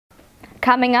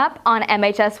Coming up on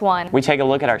MHS1. We take a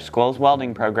look at our school's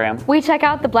welding program. We check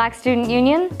out the Black Student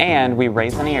Union. And we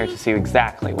raise an ear to see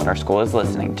exactly what our school is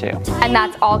listening to. And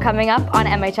that's all coming up on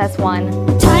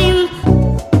MHS1.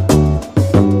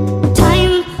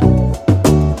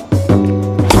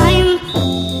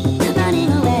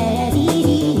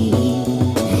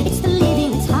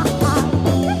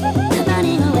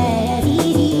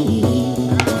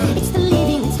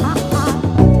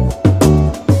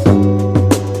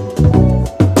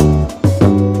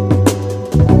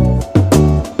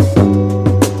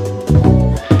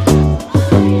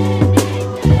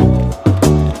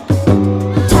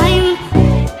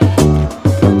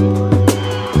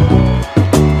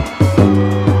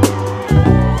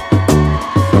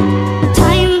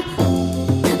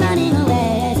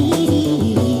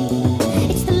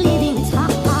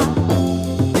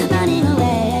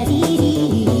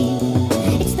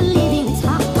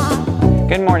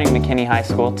 Good morning, McKinney High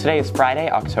School. Today is Friday,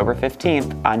 October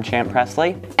 15th. I'm Champ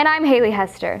Presley. And I'm Haley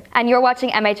Hester, and you're watching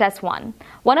MHS1.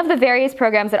 One of the various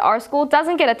programs at our school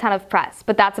doesn't get a ton of press,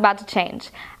 but that's about to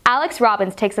change. Alex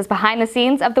Robbins takes us behind the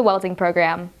scenes of the welding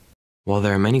program. While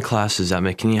there are many classes at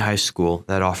McKinney High School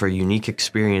that offer unique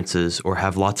experiences or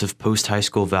have lots of post-high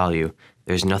school value,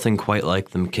 there's nothing quite like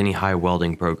the McKinney High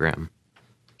welding program.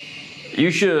 You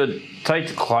should take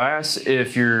the class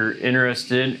if you're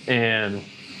interested in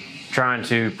trying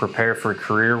to prepare for a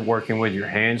career working with your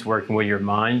hands, working with your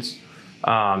minds.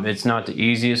 It's not the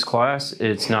easiest class,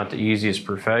 it's not the easiest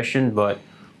profession, but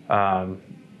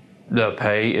the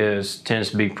pay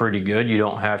tends to be pretty good. You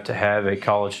don't have to have a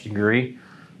college degree.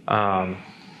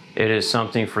 It is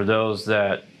something for those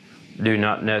that do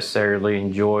not necessarily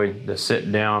enjoy the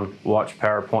sit down, watch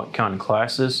PowerPoint kind of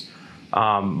classes,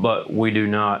 but we're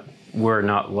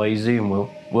not lazy, and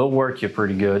we'll work you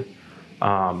pretty good.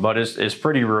 But it's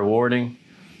pretty rewarding,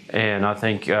 and I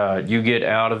think you get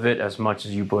out of it as much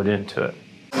as you put into it.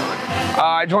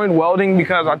 I joined welding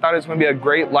because I thought it was going to be a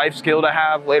great life skill to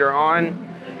have later on.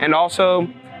 And also,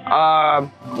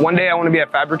 one day I want to be a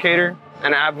fabricator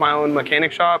and have my own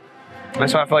mechanic shop. And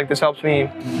so I feel like this helps me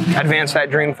advance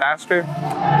that dream faster.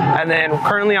 And then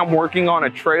currently I'm working on a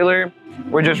trailer.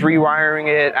 We're just rewiring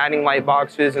it, adding light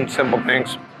boxes and simple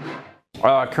things.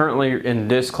 Currently in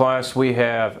this class we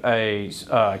have a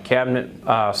cabinet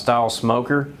style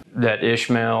smoker that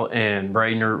Ishmael and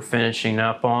Braden are finishing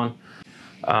up on.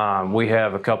 We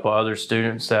have a couple other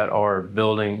students that are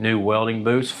building new welding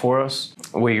booths for us.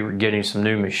 We're getting some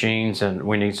new machines and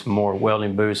we need some more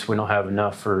welding booths. We don't have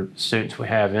enough for students we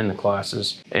have in the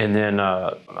classes. And then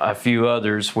a few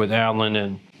others with Alan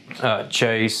and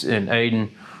Chase and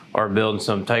Aiden are building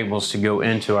some tables to go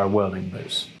into our welding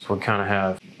booths. So we kind of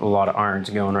have a lot of irons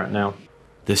going right now.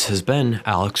 This has been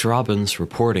Alex Robbins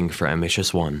reporting for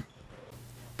MHS1.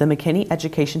 The McKinney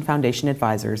Education Foundation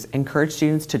advisors encourage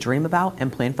students to dream about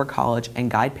and plan for college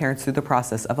and guide parents through the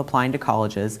process of applying to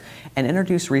colleges and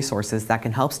introduce resources that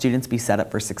can help students be set up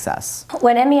for success.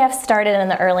 When MEF started in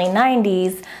the early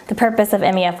 90s, the purpose of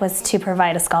MEF was to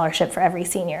provide a scholarship for every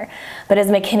senior. But as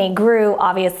McKinney grew,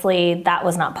 obviously that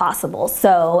was not possible.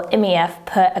 So MEF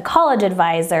put a college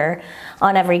advisor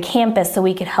on every campus so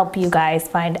we could help you guys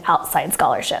find outside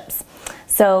scholarships.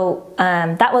 So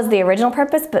that was the original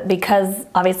purpose, but because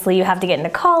obviously you have to get into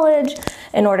college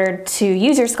in order to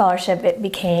use your scholarship, it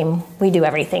became we do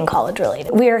everything college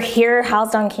related. We are here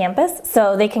housed on campus,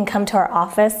 so they can come to our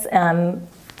office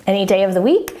any day of the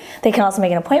week. They can also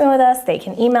make an appointment with us, they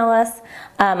can email us.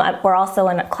 We're also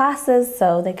in classes,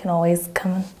 so they can always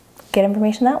come get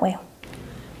information that way.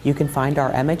 You can find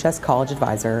our MHS College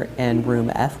Advisor in room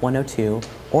F102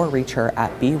 or reach her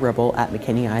at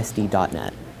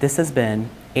bribble@mckinneyisd.net. This has been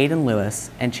Aiden Lewis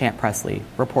and Champ Presley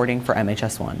reporting for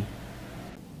MHS1.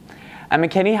 At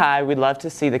McKinney High, we'd love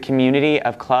to see the community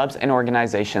of clubs and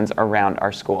organizations around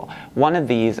our school. One of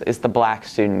these is the Black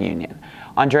Student Union.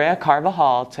 Andrea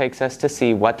Carvajal takes us to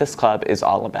see what this club is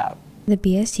all about. The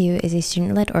BSU is a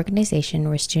student-led organization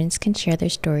where students can share their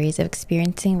stories of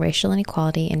experiencing racial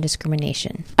inequality and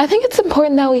discrimination. I think it's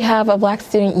important that we have a Black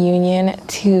Student Union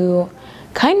to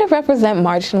kind of represent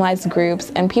marginalized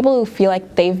groups and people who feel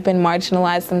like they've been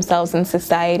marginalized themselves in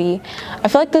society. I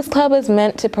feel like this club is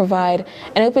meant to provide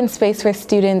an open space for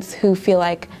students who feel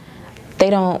like they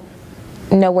don't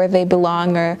know where they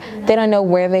belong or they don't know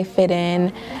where they fit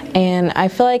in, and I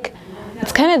feel like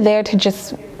it's kind of there to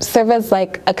just serve as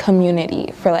like a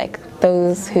community for like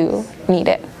those who need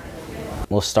it.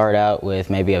 We'll start out with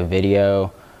maybe a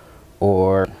video,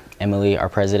 or Emily, our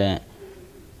president,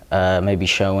 maybe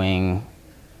showing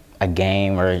a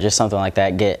game or just something like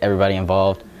that, get everybody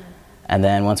involved. And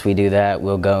then once we do that,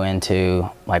 we'll go into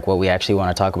like what we actually want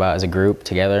to talk about as a group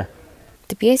together.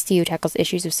 The BSU tackles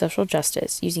issues of social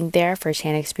justice using their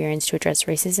firsthand experience to address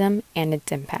racism and its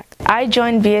impact. I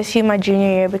joined BSU my junior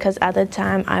year because at the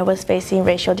time I was facing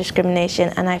racial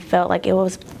discrimination and I felt like it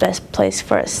was the best place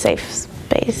for a safe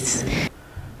space.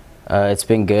 It's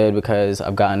been good because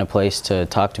I've gotten a place to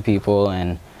talk to people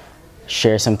and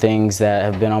share some things that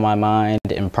have been on my mind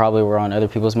and probably were on other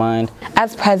people's mind.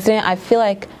 As president, I feel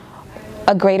like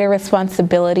a greater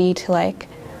responsibility to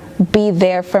be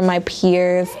there for my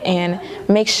peers and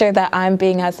make sure that I'm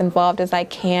being as involved as I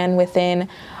can within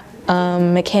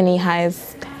McKinney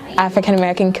High's African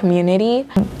American community.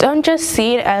 Don't just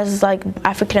see it as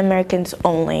African Americans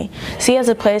only. See it as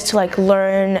a place to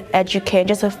learn, educate,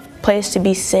 just a place to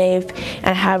be safe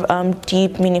and have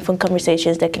deep, meaningful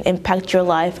conversations that can impact your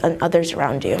life and others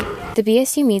around you. The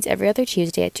BSU meets every other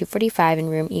Tuesday at 2:45 in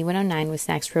room E109 with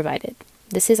snacks provided.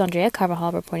 This is Andrea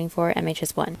Carvajal reporting for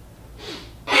MHS1.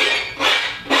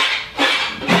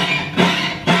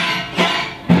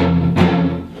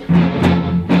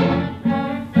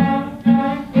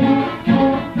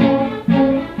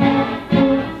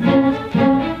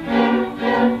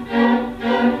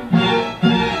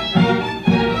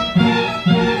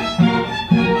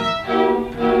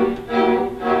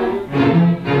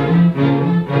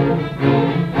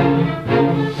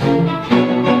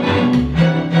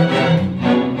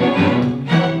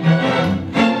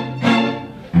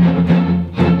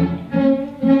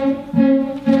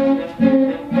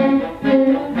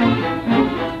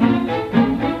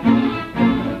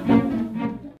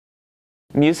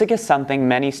 Music is something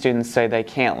many students say they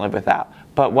can't live without,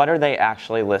 but what are they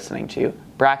actually listening to?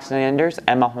 Braxton Anders,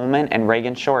 Emma Holman, and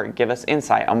Reagan Short give us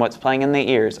insight on what's playing in the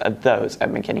ears of those at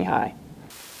McKinney High.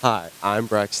 Hi, I'm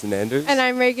Braxton Anders. And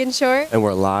I'm Reagan Short. And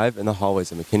we're live in the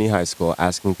hallways of McKinney High School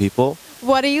asking people,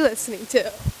 what are you listening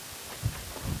to?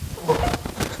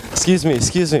 Excuse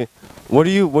me. What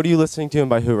are you listening to and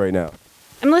by who right now?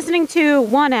 I'm listening to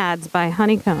One Ads by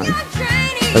Honeycomb.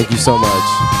 Thank you so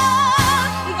much.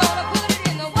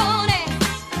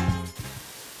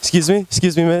 Excuse me,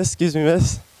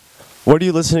 miss. What are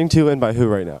you listening to and by who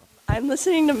right now? I'm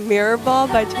listening to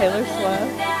Mirrorball by Taylor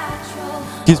Swift.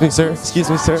 Excuse me,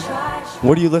 sir.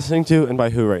 What are you listening to and by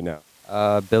who right now?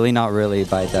 Billy Not Really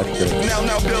by Death Grips.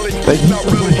 Thank you.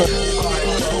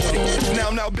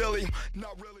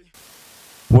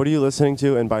 What are you listening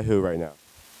to and by who right now?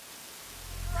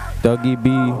 Dougie B,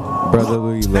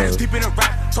 Brotherly Love.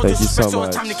 Thank you so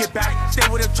much.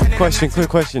 Quick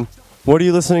question. What are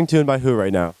you listening to and by who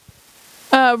right now?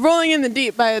 Rolling in the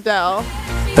Deep by Adele.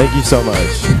 Thank you so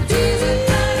much.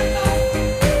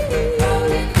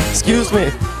 Excuse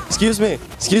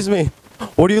me.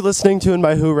 What are you listening to and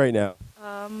by who right now?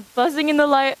 Buzzing in the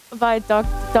Light by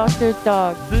Dr.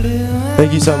 Dog.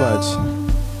 Thank you so much.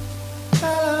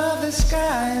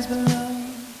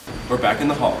 We're back in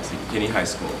the halls at McKinney High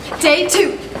School. Day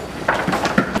 2.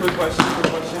 Quick question.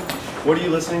 What are you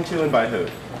listening to and by who?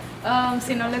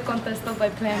 Si no le contesto by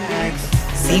Plan B.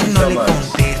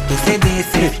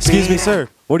 Excuse me, sir.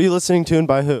 What are you listening to and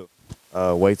by who?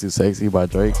 Way Too Sexy by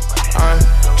Drake.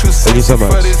 Thank you so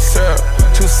much.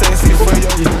 Excuse me, sir.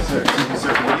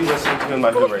 What are you listening to and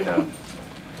by who right now?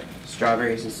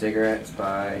 Strawberries and Cigarettes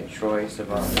by Troy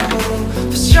Sivan.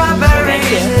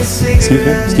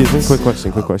 Excuse me. Quick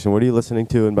question. What are you listening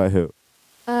to and by who?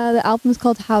 The album's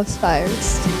called House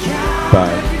Fires. Bye.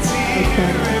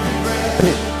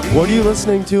 What are you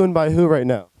listening to and by who right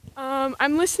now?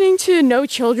 I'm listening to No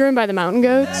Children by the Mountain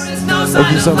Goats.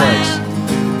 Thank you so much.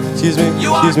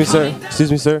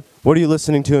 Excuse me, sir. What are you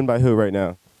listening to and by who right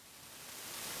now?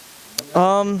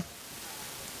 I'm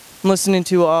listening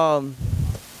to,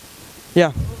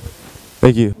 yeah.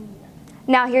 Thank you.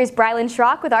 Now here's Brylan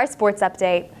Schrock with our sports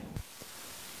update.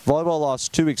 Volleyball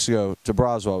lost 2 weeks ago to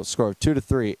Broswell with a score of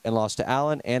 2-3 and lost to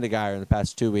Allen and to Geyer in the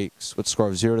past 2 weeks with a score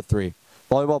of 0-3.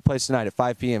 Volleyball plays tonight at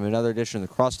 5 p.m. in another edition of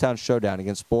the Crosstown Showdown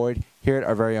against Boyd here at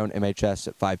our very own MHS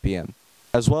at 5 p.m.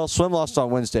 As well, swim lost on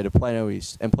Wednesday to Plano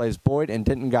East and plays Boyd and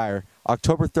Denton Geyer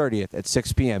October 30th at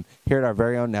 6 p.m. here at our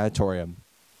very own natatorium.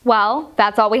 Well,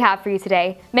 that's all we have for you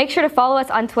today. Make sure to follow us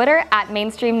on Twitter at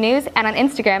Mainstream News and on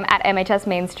Instagram at MHS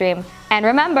Mainstream. And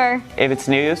remember, if it's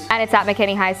news and it's at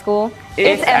McKinney High School,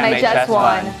 it's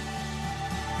MHS1.